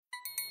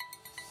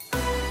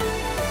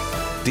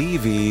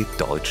DW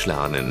Deutsch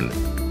lernen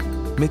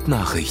mit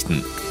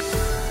Nachrichten.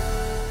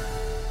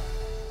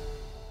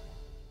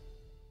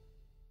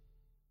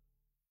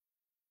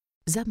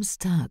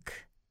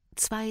 Samstag,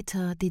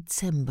 2.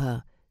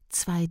 Dezember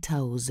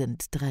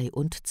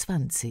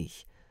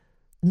 2023,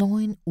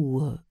 9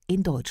 Uhr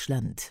in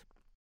Deutschland.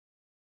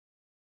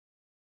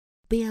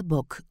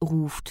 Baerbock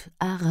ruft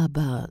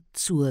Araber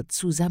zur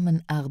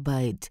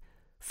Zusammenarbeit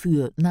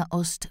für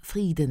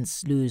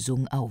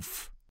Nahost-Friedenslösung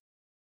auf.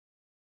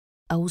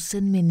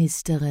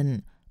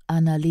 Außenministerin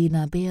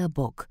Annalena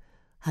Baerbock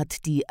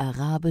hat die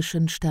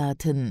arabischen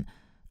Staaten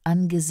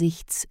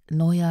angesichts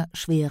neuer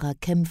schwerer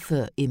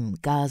Kämpfe im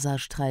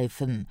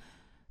Gazastreifen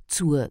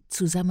zur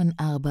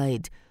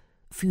Zusammenarbeit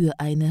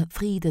für eine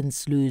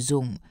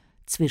Friedenslösung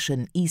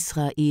zwischen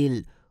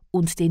Israel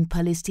und den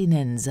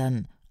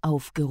Palästinensern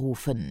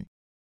aufgerufen.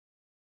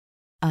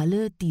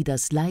 Alle, die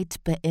das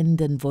Leid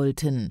beenden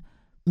wollten,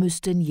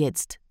 müssten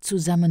jetzt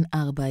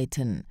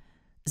zusammenarbeiten,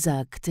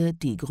 sagte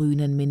die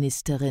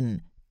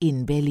Grünen-Ministerin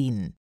in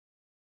Berlin.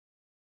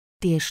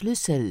 Der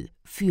Schlüssel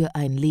für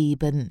ein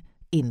Leben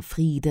in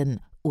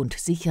Frieden und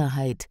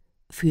Sicherheit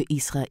für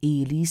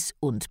Israelis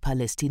und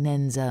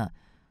Palästinenser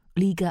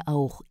liege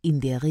auch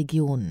in der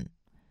Region.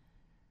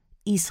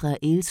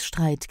 Israels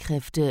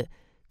Streitkräfte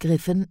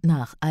griffen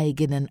nach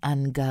eigenen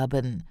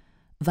Angaben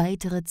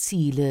weitere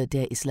Ziele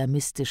der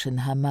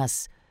islamistischen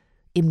Hamas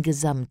im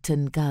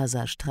gesamten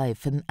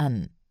Gazastreifen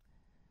an.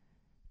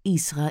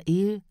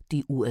 Israel,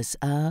 die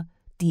USA,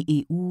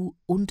 die EU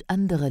und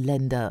andere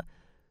Länder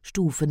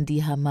stufen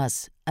die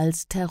Hamas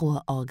als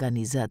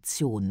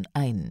Terrororganisation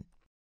ein.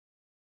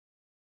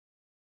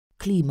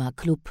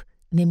 Klimaclub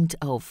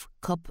nimmt auf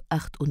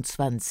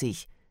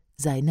COP28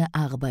 seine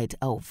Arbeit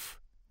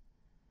auf.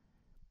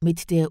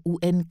 Mit der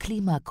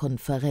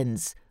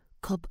UN-Klimakonferenz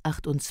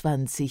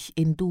COP28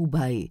 in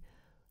Dubai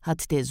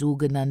hat der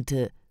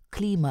sogenannte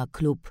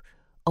Klimaclub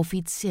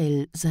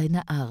offiziell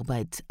seine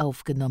Arbeit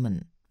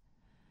aufgenommen.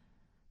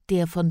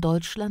 Der von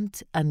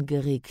Deutschland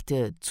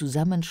angeregte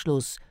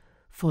Zusammenschluss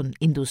von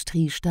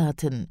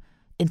Industriestaaten,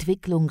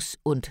 Entwicklungs-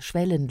 und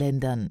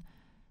Schwellenländern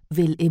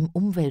will im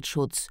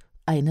Umweltschutz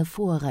eine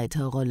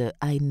Vorreiterrolle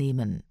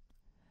einnehmen.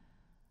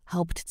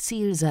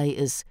 Hauptziel sei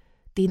es,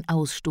 den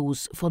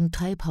Ausstoß von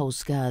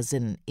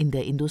Treibhausgasen in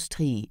der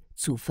Industrie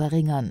zu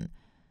verringern,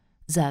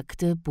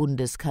 sagte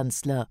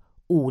Bundeskanzler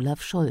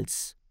Olaf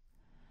Scholz.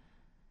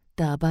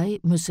 Dabei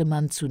müsse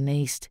man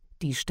zunächst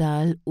die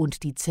Stahl-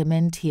 und die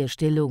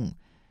Zementherstellung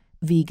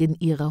wegen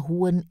ihrer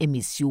hohen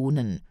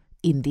Emissionen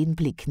in den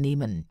Blick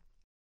nehmen.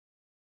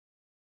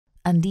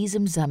 An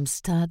diesem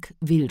Samstag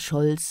will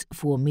Scholz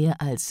vor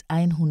mehr als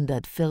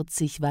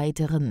 140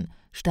 weiteren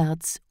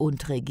Staats-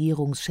 und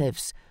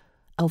Regierungschefs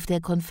auf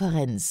der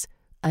Konferenz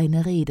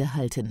eine Rede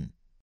halten.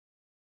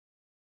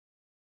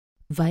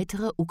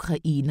 Weitere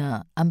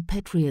Ukrainer am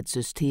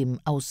Patriot-System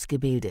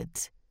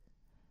ausgebildet.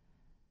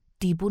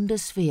 Die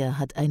Bundeswehr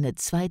hat eine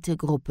zweite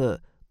Gruppe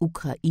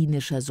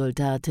ukrainischer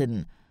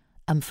Soldaten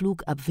am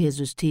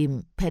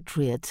Flugabwehrsystem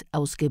Patriot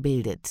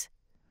ausgebildet.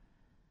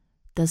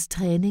 Das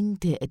Training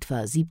der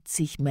etwa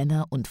 70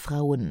 Männer und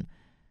Frauen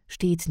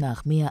steht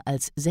nach mehr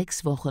als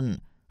 6 Wochen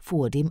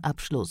vor dem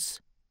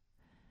Abschluss.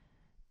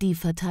 Die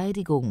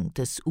Verteidigung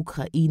des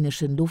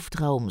ukrainischen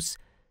Luftraums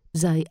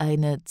sei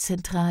eine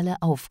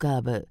zentrale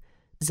Aufgabe,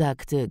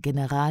 sagte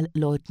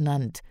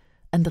Generalleutnant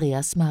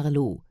Andreas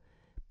Marlow,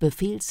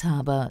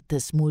 Befehlshaber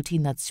des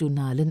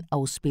multinationalen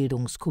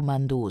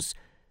Ausbildungskommandos,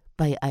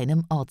 bei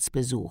einem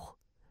Ortsbesuch.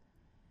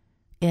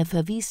 Er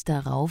verwies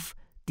darauf,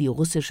 die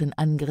russischen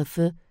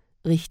Angriffe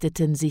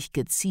richteten sich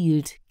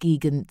gezielt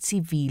gegen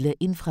zivile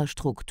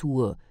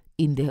Infrastruktur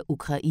in der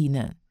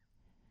Ukraine.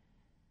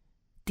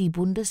 Die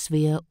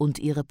Bundeswehr und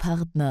ihre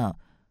Partner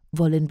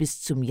wollen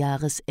bis zum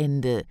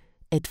Jahresende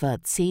etwa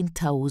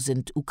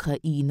 10.000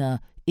 Ukrainer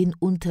in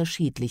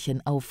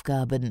unterschiedlichen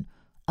Aufgaben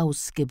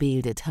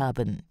ausgebildet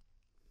haben.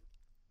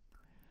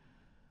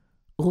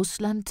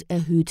 Russland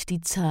erhöht die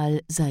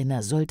Zahl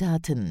seiner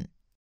Soldaten.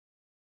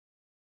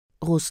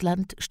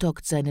 Russland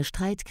stockt seine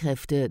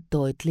Streitkräfte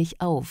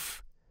deutlich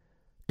auf.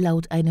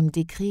 Laut einem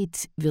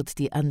Dekret wird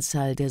die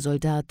Anzahl der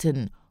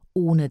Soldaten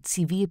ohne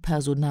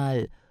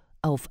Zivilpersonal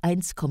auf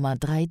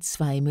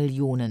 1,32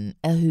 Millionen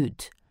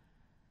erhöht.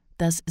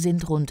 Das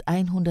sind rund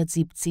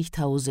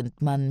 170.000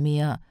 Mann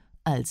mehr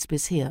als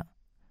bisher.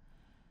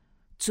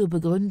 Zur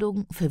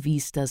Begründung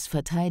verwies das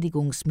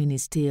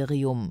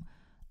Verteidigungsministerium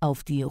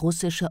auf die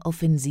russische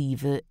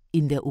Offensive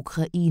in der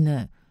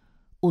Ukraine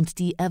und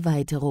die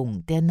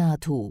Erweiterung der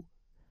NATO.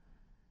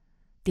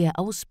 Der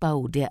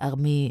Ausbau der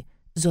Armee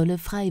solle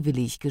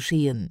freiwillig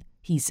geschehen,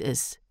 hieß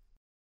es.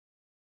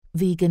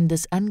 Wegen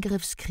des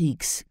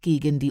Angriffskriegs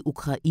gegen die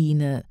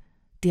Ukraine,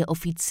 der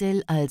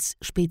offiziell als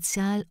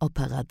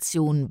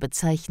Spezialoperation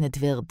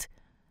bezeichnet wird,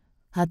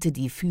 hatte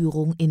die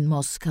Führung in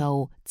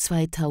Moskau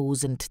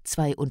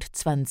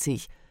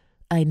 2022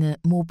 eine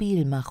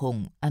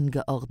Mobilmachung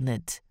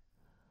angeordnet.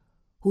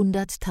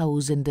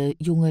 Hunderttausende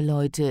junge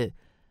Leute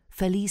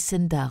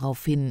verließen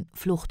daraufhin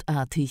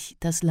fluchtartig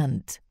das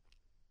Land.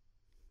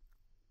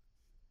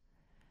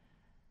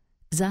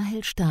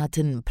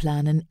 Sahelstaaten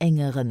planen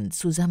engeren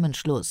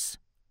Zusammenschluss.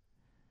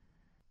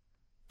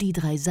 Die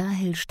 3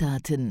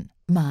 Sahelstaaten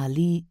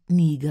Mali,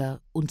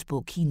 Niger und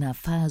Burkina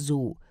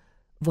Faso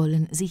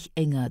wollen sich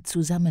enger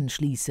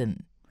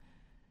zusammenschließen.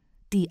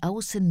 Die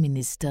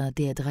Außenminister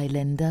der 3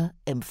 Länder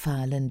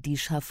empfahlen die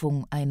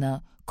Schaffung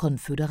einer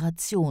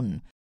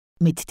Konföderation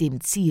mit dem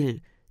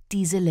Ziel,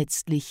 diese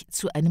letztlich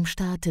zu einem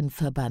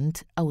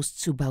Staatenverband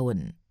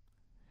auszubauen.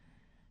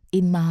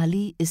 In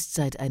Mali ist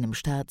seit einem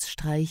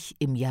Staatsstreich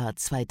im Jahr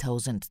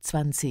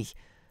 2020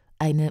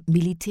 eine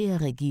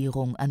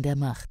Militärregierung an der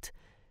Macht.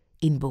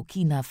 In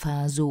Burkina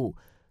Faso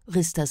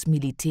riss das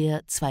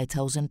Militär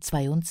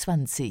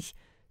 2022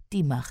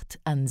 die Macht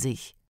an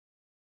sich.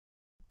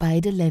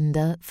 Beide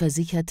Länder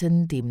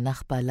versicherten dem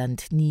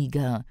Nachbarland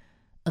Niger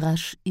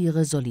rasch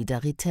ihre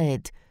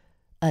Solidarität,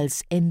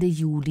 als Ende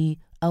Juli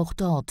auch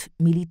dort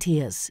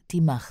Militärs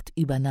die Macht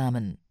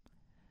übernahmen.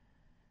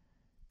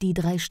 Die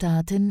 3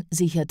 Staaten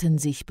sicherten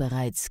sich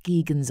bereits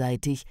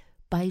gegenseitig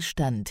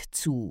Beistand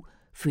zu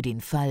für den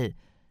Fall,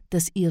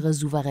 dass ihre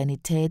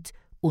Souveränität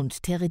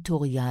und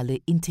territoriale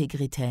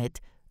Integrität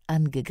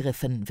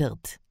angegriffen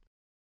wird.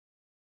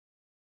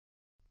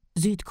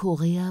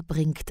 Südkorea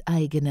bringt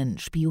eigenen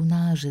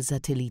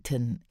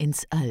Spionagesatelliten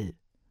ins All.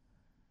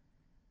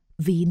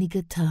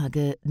 Wenige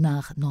Tage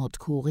nach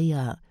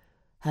Nordkorea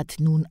hat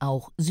nun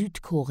auch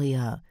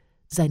Südkorea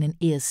seinen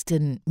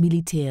ersten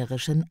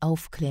militärischen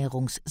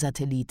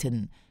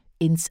Aufklärungssatelliten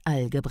ins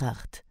All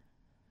gebracht.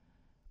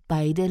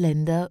 Beide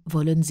Länder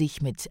wollen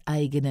sich mit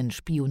eigenen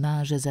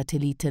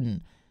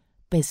Spionagesatelliten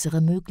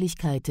bessere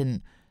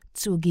Möglichkeiten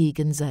zur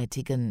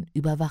gegenseitigen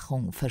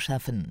Überwachung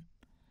verschaffen.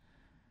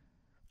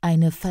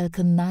 Eine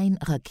Falcon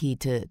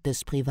 9-Rakete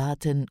des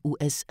privaten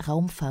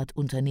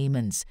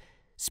US-Raumfahrtunternehmens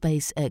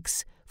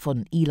SpaceX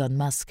von Elon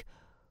Musk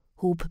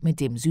hob mit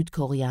dem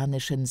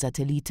südkoreanischen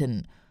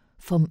Satelliten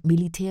vom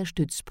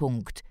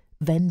Militärstützpunkt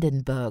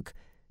Vandenberg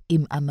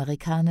im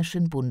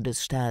amerikanischen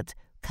Bundesstaat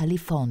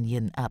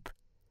Kalifornien ab.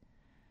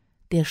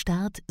 Der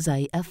Start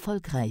sei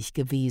erfolgreich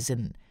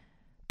gewesen.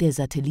 Der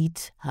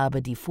Satellit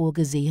habe die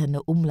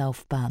vorgesehene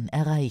Umlaufbahn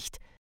erreicht,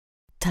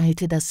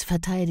 teilte das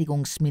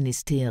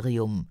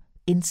Verteidigungsministerium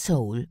in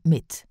Seoul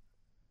mit.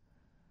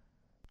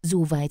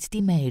 Soweit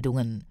die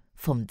Meldungen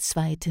vom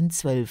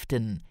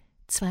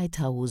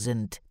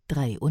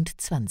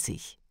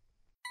 2.12.2023.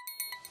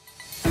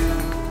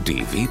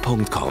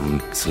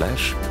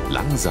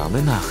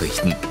 dw.com/langsame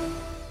Nachrichten